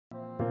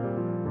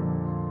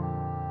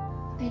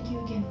thank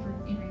you again for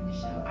entering the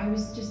show. I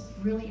was just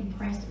really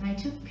impressed, and I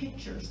took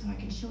pictures so I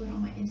can show it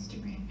on my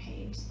Instagram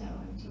page, so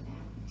I'll do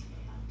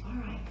that. All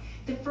right.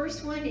 The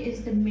first one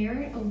is the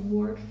Merit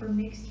Award for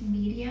Mixed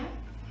Media,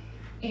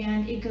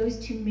 and it goes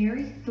to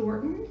Mary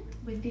Thornton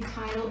with the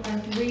title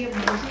of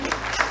Re-emergence.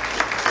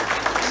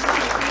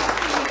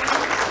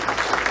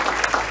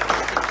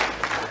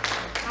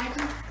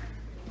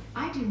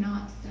 I do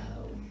not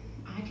sew.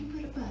 I can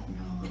put a button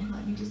on,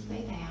 let me just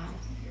say that.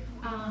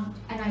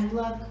 And I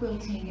love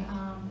quilting.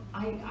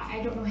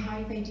 I don't know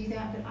how they do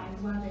that, but I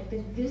love it.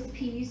 But this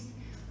piece,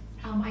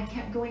 I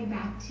kept going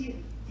back to,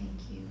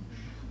 thank you.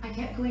 I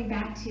kept going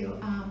back to,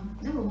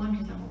 number one,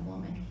 because I'm a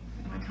woman,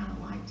 and I kind of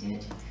liked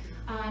it.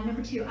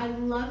 Number two, I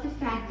love the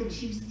fact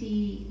that you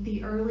see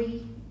the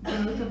early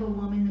growth of a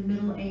woman, the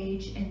middle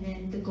age, and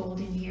then the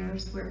golden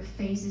years where it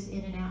phases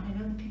in and out. I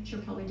know the picture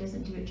probably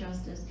doesn't do it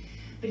justice,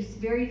 but it's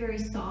very, very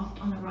soft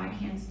on the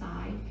right-hand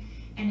side.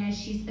 And as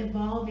she's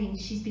evolving,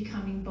 she's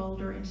becoming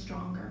bolder and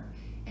stronger.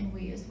 And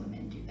we as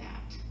women do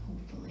that,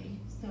 hopefully.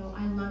 So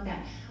I love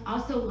that. I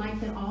also like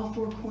that all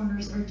four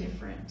corners are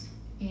different.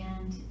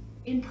 And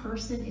in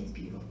person, it's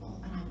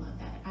beautiful, and I love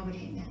that. I would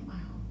hang that in my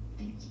home.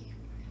 Thank you.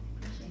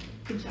 Appreciate it.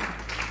 Good job.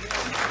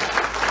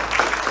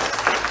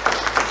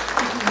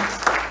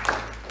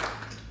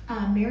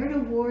 Merit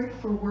Award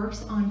for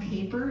Works on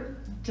Paper,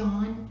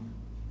 Dawn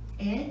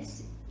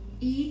Eads,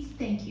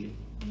 thank you.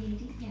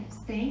 Yes,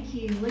 thank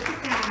you. Look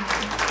at that.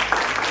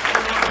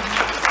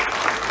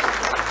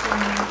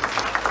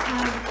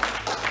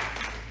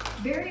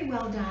 Very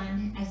well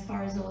done as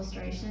far as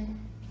illustration.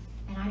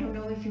 And I don't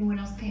know if anyone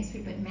else paints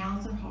it, but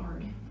mouths are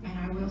hard. And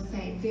I will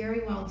say,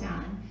 very well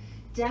done.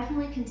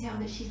 Definitely can tell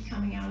that she's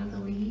coming out of the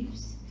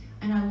leaves.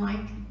 And I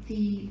like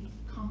the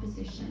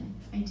composition,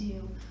 I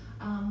do.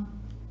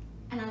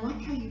 And I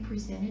like how you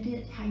presented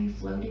it, how you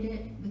floated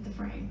it with the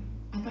frame.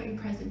 I thought your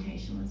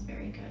presentation was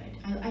very good.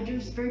 I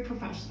just very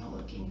professional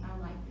looking. I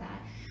like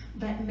that.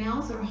 But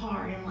mouths are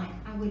hard, and like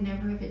I would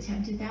never have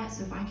attempted that.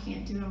 So if I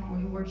can't do it, I'm going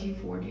to reward you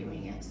for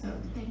doing it. So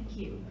thank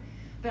you.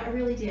 But I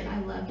really did. I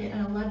loved it,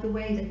 and I love the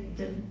way that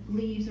the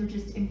leaves are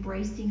just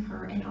embracing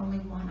her and only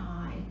one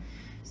eye.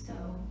 So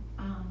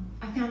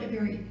I found it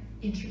very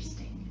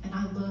interesting, and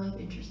I love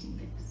interesting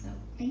things. So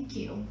thank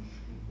you.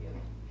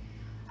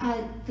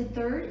 The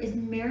third is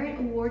Merit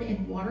Award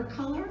in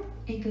Watercolor.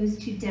 It goes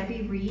to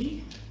Debbie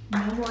Reed. No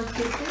More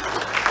Kisses.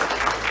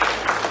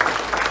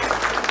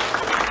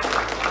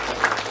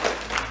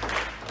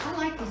 I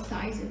like the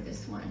size of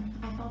this one.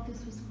 I thought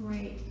this was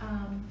great.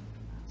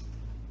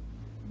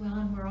 Well,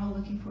 and we're all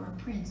looking for our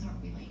prints,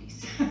 aren't we,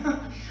 ladies?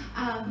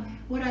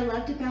 What I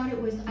loved about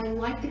it was I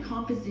liked the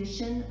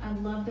composition. I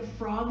love the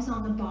frogs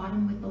on the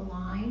bottom with the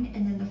line,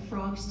 and then the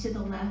frogs to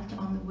the left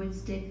on the wood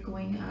stick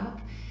going up.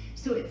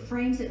 So it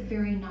frames it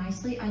very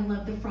nicely. I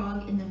love the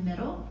frog in the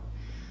middle.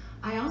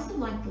 I also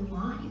like the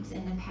lines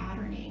and the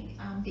patterning.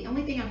 The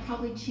only thing I'd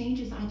probably change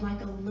is I'd like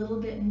a little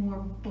bit more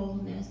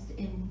boldness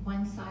in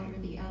one side or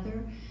the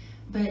other.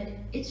 But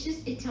it's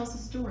just, it tells a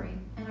story.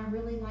 And I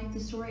really like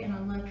the story, and I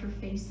loved her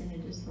face in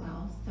it as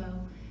well. So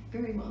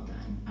very well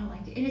done. I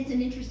liked it. And it's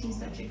an interesting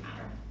subject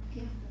matter.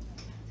 Yeah.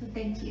 So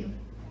thank you.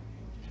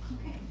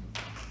 Okay.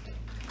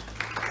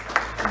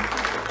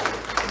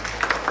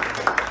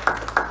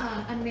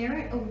 A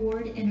Merit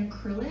Award in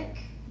Acrylic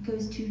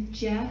goes to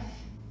Jeff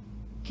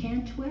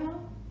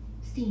Cantwell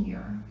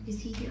Senior. Is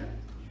he here?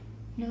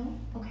 No?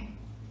 Okay.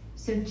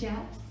 So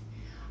Jeff,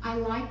 I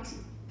liked,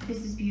 this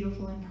is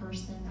beautiful in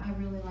person. I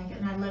really like it,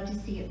 and I'd love to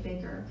see it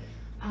bigger.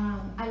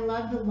 I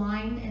love the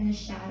line and the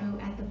shadow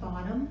at the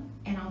bottom,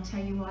 and I'll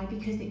tell you why,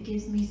 because it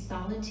gives me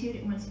solitude.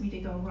 It wants me to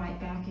go right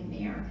back in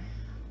there.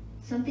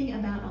 Something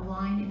about a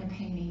line in a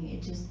painting,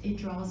 it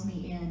draws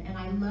me in, and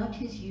I loved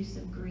his use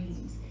of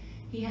greens.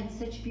 He had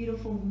such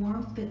beautiful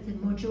warmth, but the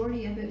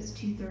majority of it was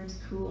 2/3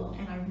 cool,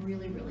 and I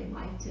really, really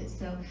liked it.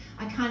 So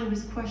I kind of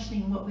was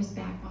questioning what was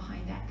back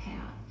behind that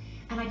path,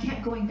 and I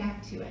kept going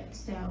back to it.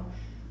 So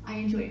I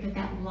enjoyed it, but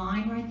that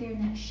line right there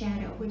and that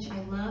shadow, which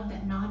I love,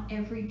 that not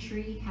every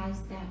tree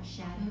has that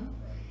shadow,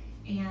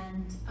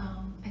 and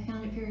I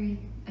found it very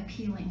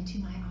appealing to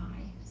my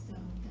eye. So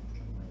that's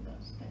kind of one of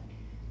those. But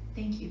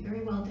thank you,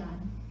 very well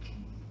done. Okay.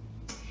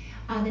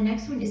 The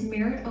next one is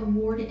Merit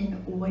Award in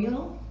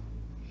Oil.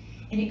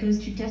 And it goes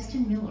to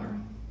Dustin Miller.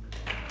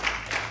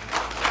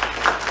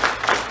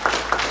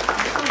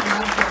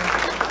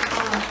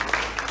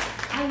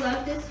 I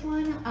love this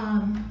one.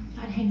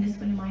 I'd hang this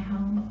one in my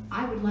home.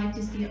 I would like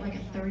to see it like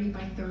a 30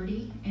 by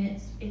 30, and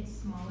it's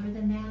smaller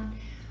than that.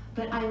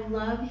 But I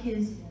love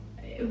his,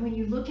 when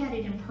you look at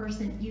it in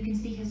person, you can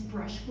see his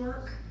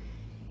brushwork.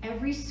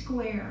 Every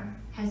square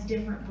has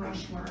different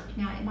brushwork.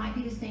 Now, it might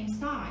be the same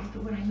size,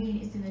 but what I mean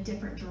is in a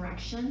different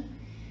direction.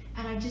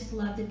 And I just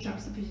love the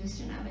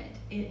juxtaposition of it.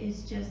 It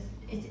is just,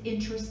 it's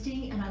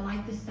interesting, and I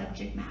like the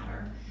subject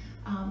matter.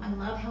 I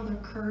love how they're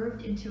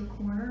curved into a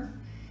corner,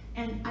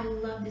 and I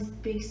love this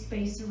big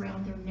space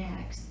around their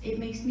necks. It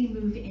makes me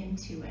move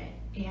into it.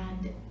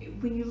 And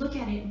when you look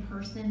at it in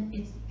person,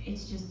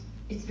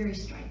 it's very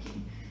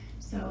striking.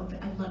 So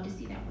but I'd love to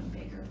see that one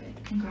bigger,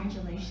 but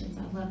congratulations,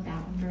 I love that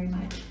one very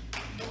much.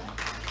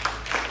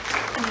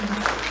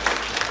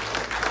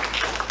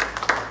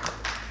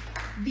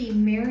 The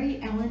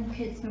Mary Ellen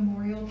Pitts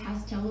Memorial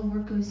Pastel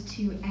Award goes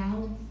to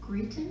Al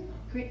Gritton?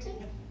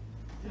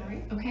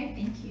 Sorry, okay,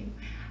 thank you.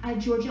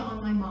 Georgia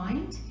on My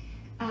Mind.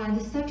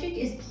 The subject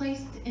is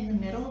placed in the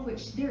middle,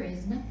 which there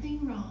is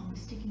nothing wrong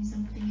with sticking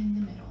something in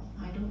the middle.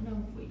 I don't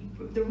know,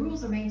 the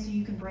rules are made so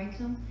you can break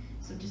them,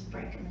 so just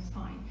break them, it's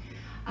fine.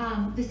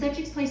 The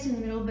subject's placed in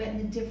the middle, but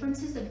the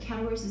differences of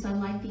categories is I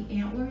like the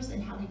antlers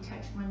and how they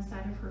touch one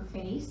side of her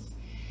face.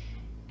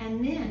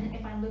 And then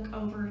if I look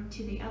over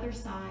to the other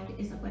side,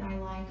 is what I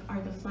like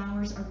are the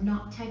flowers are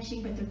not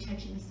touching, but they're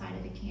touching the side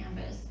of the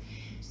canvas.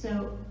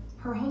 So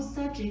her whole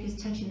subject is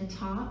touching the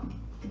top,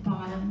 the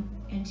bottom,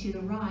 and to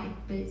the right,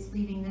 but it's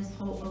leaving this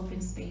whole open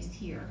space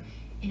here,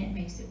 and it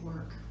makes it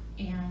work.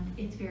 And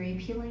it's very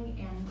appealing,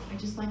 and I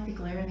just like the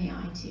glare in the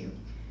eye too.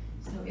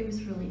 So it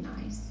was really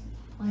nice.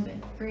 Love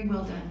it. Very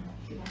well done.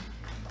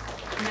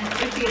 And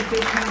that would be a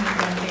good painting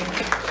done big.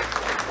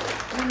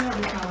 You know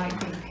that I like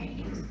big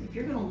paintings. If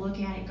you're going to look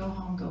at it, go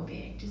home, go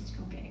big. Just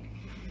go big.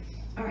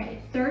 All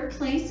right. Third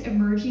place,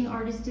 Emerging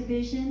Artist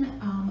Division,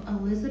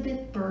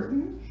 Elizabeth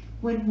Burton.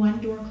 When One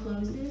Door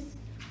Closes.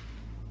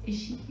 Is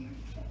she here?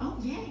 Oh,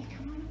 yay.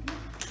 Come on up.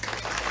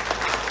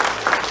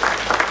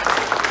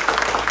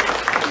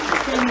 This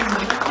is done in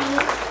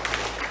watercolor.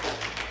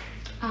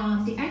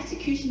 The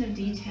execution of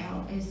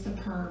detail is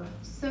superb.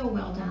 So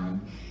well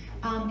done.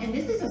 And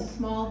this is a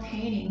small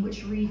painting,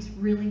 which reads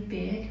really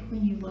big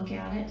when you look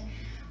at it.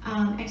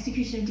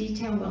 Execution of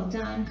detail, well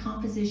done.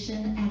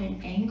 Composition at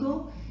an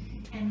angle.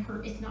 And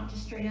it's not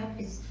just straight up,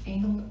 it's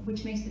angled,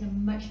 which makes it a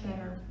much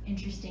better,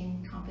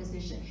 interesting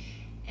composition.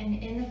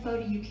 And in the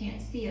photo, you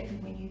can't see it, but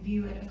when you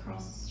view it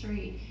across the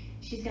street,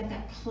 she's got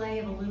that play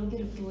of a little bit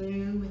of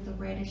blue with the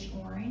reddish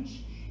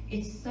orange.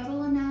 It's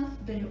subtle enough,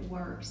 but it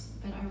works.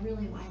 But I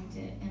really liked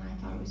it, and I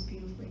thought it was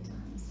beautifully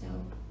done. So,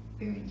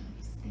 very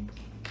nice. Thank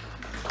you.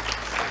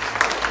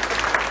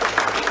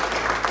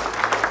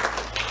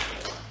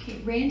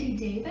 Okay, Randi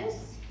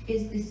Davis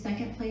is the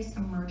second place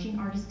Emerging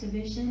Artist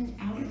Division,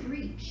 Out of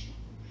Reach.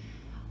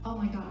 Oh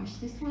my gosh,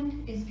 this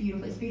one is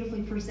beautiful. It's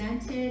beautifully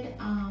presented.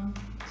 I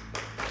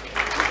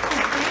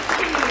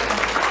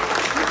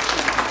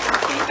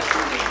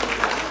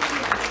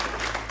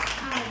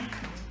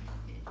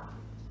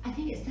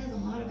think it says a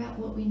lot about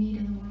what we need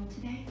in the world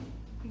today.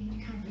 We need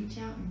to kind of reach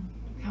out and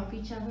help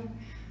each other.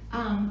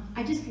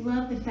 I just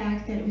love the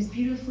fact that it was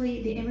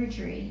beautifully, the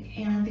imagery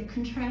and the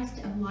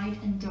contrast of light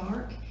and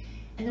dark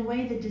and the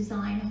way the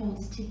design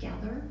holds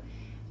together.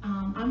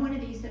 I'm one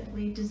of these that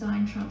believe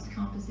design trumps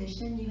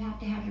composition. You have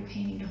to have your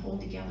painting to hold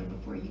together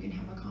before you can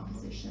have a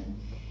composition.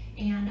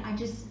 And I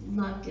just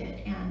loved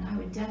it, and I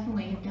would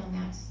definitely have done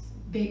that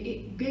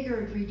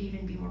bigger, it would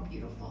even be more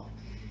beautiful.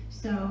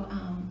 So,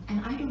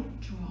 and I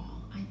don't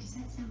draw. Does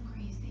that sound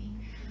crazy?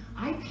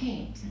 I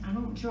paint, I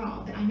don't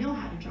draw, but I know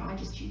how to draw, I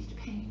just choose to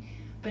paint.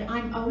 But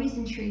I'm always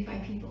intrigued by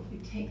people who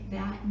take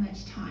that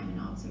much time and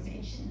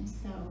observation.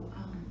 So,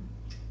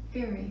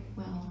 very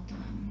well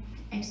done.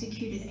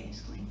 Executed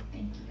excellently.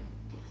 Thank you.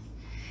 Yes.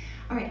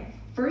 All right.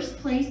 First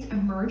place,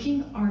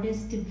 Emerging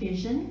Artist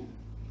Division,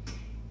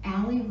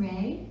 Allie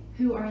Ray.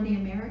 Who are the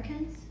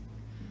Americans?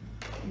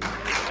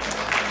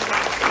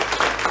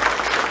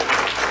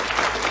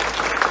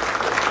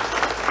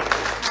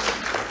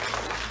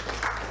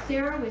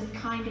 Sarah was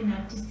kind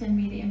enough to send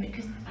me the image,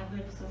 because I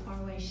live so far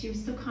away. She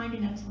was so kind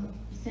enough to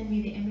send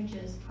me the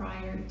images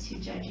prior to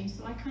judging.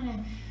 So I kind of,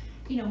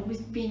 you know, was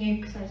being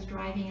able, because I was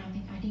driving, I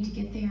think I need to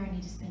get there, I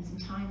need to spend some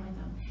time with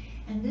them.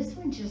 And this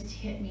one just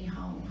hit me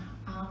home.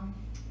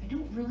 I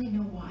don't really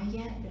know why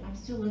yet, but I'm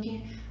still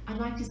looking. I'd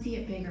like to see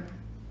it bigger.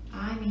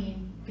 I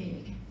mean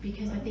big,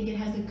 because I think it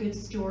has a good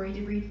story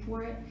to read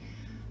for it.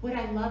 What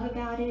I love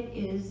about it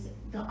is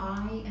the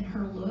eye and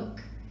her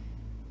look.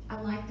 I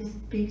like this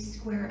big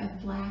square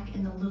of black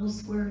and the little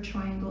square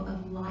triangle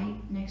of light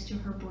next to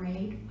her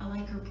braid. I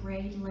like her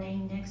braid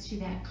laying next to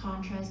that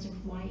contrast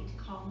of white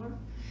collar.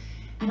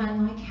 And I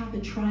like how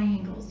the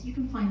triangles, you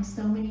can find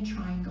so many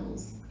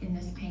triangles in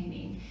this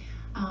painting.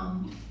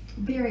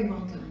 Very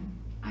well done.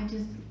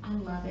 I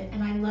love it.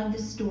 And I love the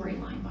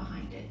storyline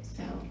behind it.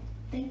 So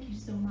thank you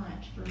so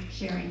much for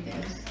sharing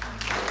this.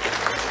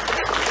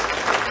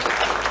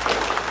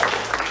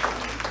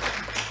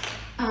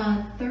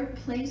 Third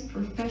place,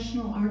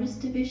 Professional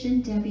Artist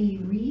Division, Debbie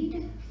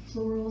Reed,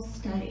 Floral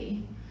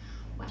Study.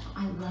 Wow,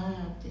 I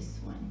love this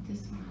one.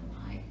 This one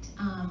I liked.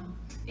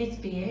 It's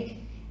big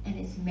and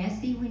it's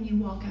messy when you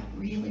walk up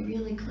really,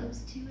 really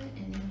close to it,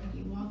 and then when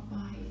you walk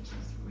by, it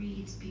just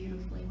reads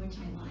beautifully, which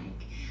I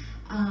like.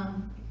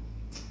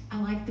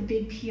 I like the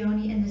big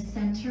peony in the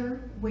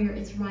center where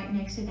it's right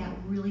next to that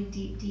really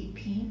deep, deep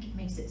pink. It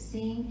makes it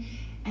sing.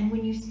 And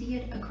when you see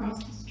it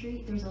across the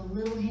street, there's a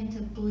little hint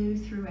of blue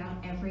throughout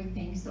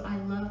everything. So I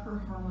love her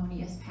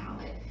harmonious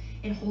palette.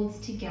 It holds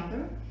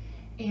together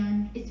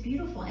and it's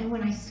beautiful. And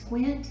when I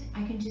squint,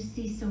 I can just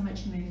see so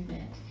much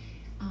movement.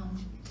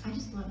 I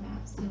just love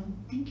that. So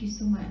thank you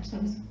so much.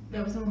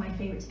 That was one of my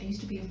favorites. I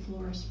used to be a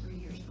florist for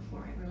years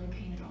before I really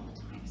painted all the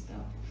time. So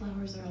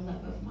flowers are a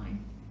love of mine.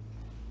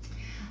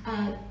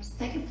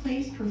 Second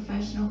place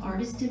professional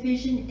artist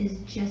division is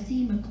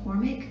Jesse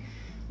McCormick,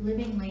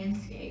 Living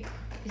Landscape.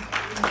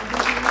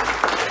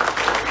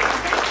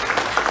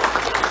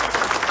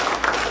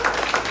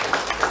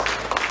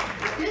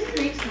 This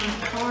makes my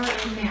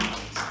heart melt.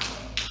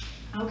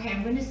 Okay,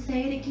 I'm going to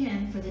say it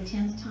again for the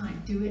 10th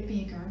time. Do it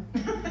bigger.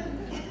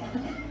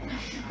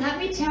 Let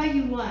me tell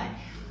you what.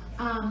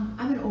 I'm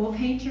an oil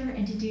painter,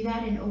 and to do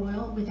that in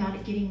oil without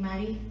it getting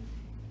muddy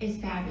is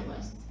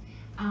fabulous.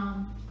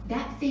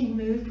 That thing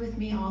moved with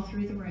me all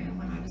through the room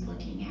when I was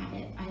looking at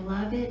it. I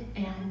love it,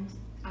 and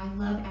I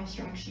love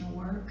abstractional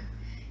work.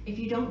 If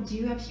you don't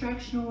do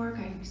abstractional work,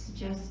 I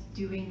suggest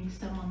doing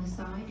some on the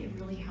side. It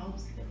really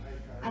helps.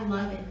 I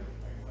love it.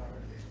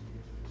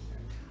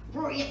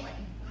 Really?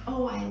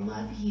 Oh, I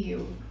love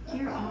you.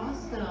 You're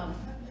awesome.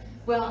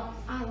 Well,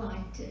 I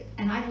liked it,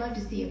 and I'd love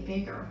to see it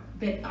bigger.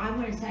 But I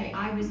want to say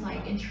I was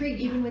like intrigued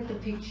even with the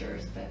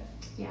pictures. But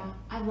yeah,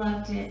 I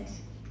loved it.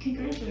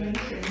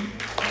 Congratulations.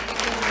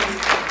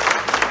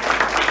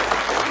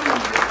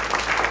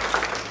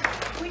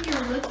 When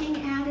you're looking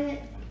at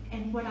it,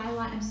 and what I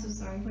like, I'm so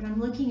sorry, when I'm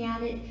looking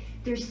at it,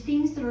 there's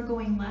things that are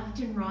going left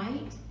and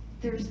right.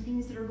 There's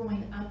things that are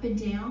going up and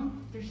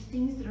down. There's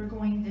things that are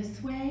going this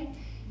way.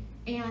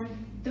 And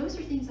those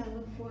are things I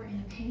look for in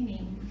a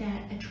painting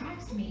that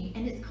attracts me.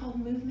 And it's called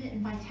movement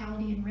and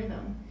vitality and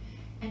rhythm.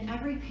 And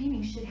every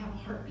painting should have a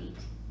heartbeat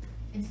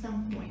at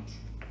some point.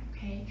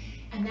 Okay,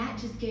 and that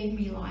just gave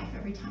me life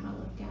every time I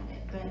looked at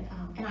it. But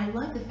and I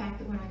love the fact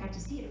that when I got to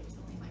see it, it was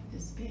only like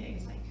this big.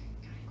 It's like,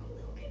 gotta go a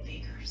little bit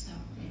bigger. So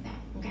like that.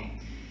 Okay.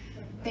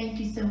 Thank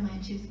you so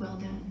much. It was well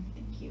done.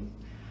 Thank you.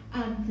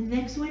 The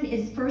next one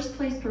is first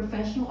place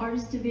professional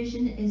artist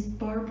division is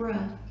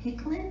Barbara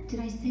Hicklin. Did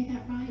I say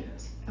that right?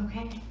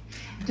 Okay.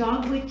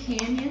 Dogwood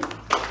Canyon.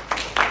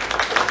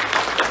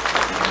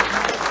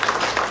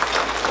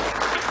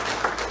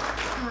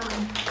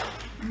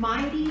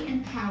 Mighty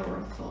and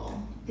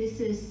Powerful. This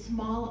is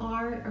small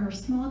art, or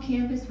small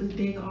canvas with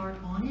big art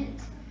on it.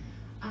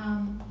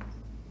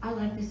 I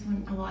like this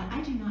one a lot.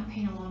 I do not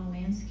paint a lot of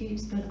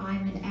landscapes, but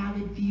I'm an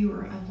avid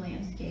viewer of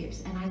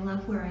landscapes, and I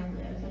love where I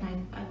live,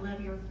 and I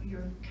love your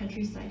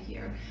countryside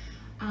here.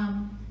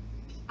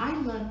 I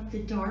love the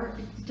dark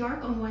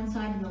on one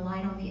side and the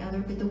light on the other,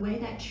 but the way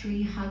that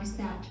tree hugs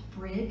that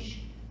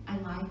bridge, I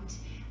liked.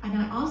 And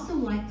I also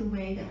like the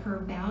way that her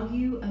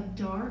value of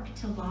dark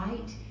to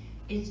light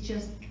is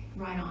just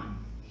right on.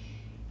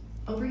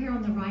 Over here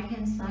on the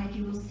right-hand side,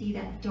 you will see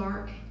that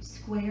dark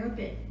square,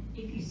 but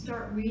if you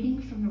start reading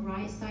from the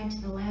right side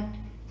to the left,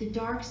 the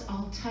darks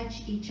all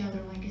touch each other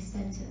like a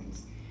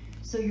sentence.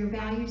 So your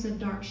values of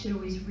dark should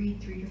always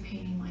read through your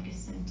painting like a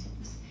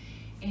sentence.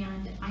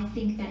 And I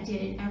think that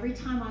did it. Every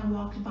time I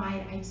walked by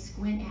it, I'd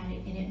squint at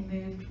it, and it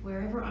moved.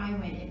 Wherever I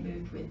went, it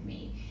moved with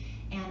me.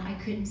 And I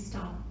couldn't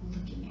stop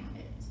looking at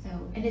it. So,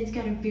 and it's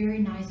got a very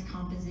nice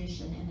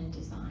composition and a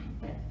design,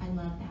 but I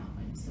love that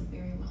one. So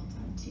very well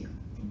done too.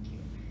 Thank you.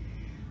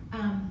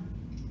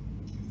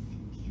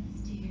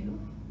 Let's do,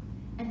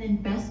 and then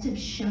Best of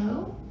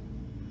Show.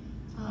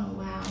 Oh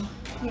wow,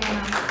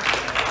 yeah.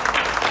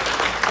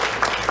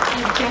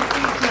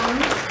 Jeffrey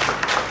Jones,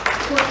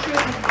 Portrait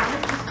of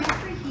Art. Is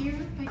Jeffrey here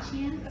by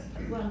chance?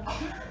 Well,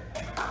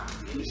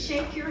 you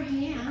shake your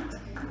hand.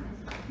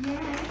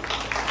 Yes.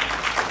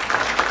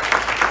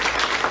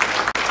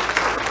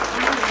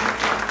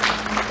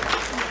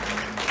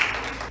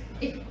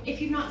 If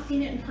you've not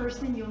seen it in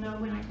person, you'll know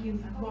when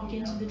you walk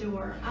into the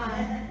door.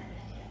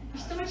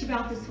 There's so much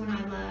about this one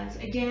I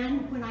loved.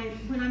 Again, when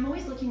I'm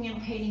always looking at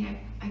painting,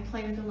 I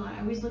play with a lot. I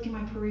always look at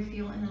my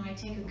peripheral, and then I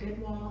take a good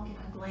walk, and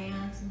I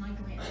glance, and I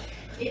glance.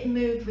 It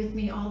moved with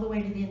me all the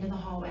way to the end of the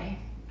hallway.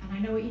 And I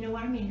know you know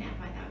what I mean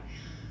by that.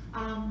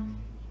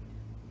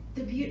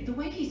 The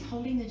way he's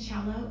holding the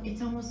cello,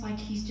 it's almost like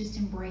he's just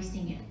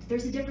embracing it.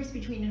 There's a difference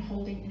between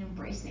holding and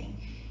embracing.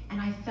 And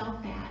I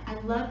felt that.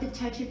 I love the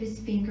touch of his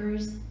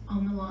fingers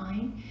on the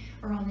line,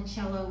 or on the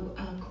cello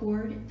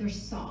chord. They're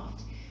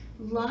soft.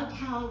 Loved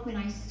how when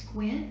I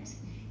squint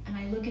and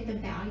I look at the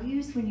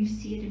values, when you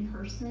see it in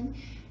person,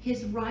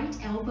 his right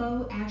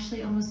elbow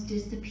actually almost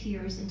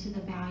disappears into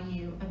the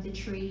value of the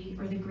tree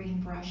or the green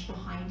brush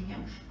behind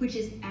him, which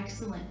is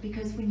excellent,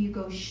 because when you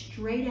go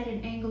straight at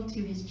an angle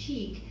to his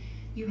cheek,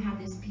 you have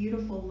this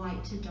beautiful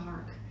light to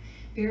dark.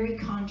 Very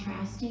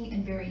contrasting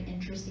and very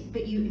interesting,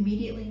 but you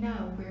immediately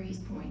know where he's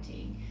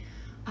pointing.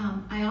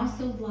 I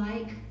also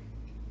like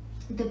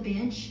the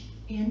bench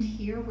end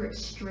here where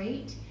it's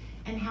straight,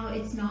 and how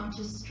it's not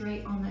just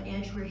straight on the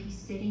edge where he's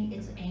sitting,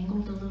 it's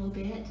angled a little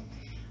bit.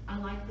 I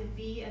like the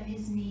V of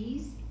his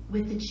knees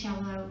with the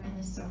cello and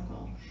the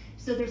circle.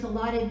 So there's a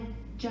lot of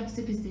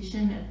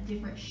juxtaposition of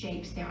different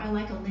shapes there. I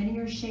like a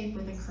linear shape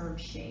with a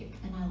curved shape,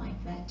 and I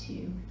like that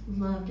too.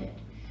 Loved it.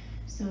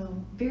 So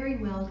very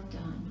well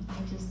done.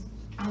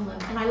 I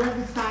love it. And I love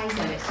the size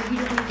of it, so you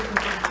don't need to go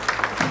back.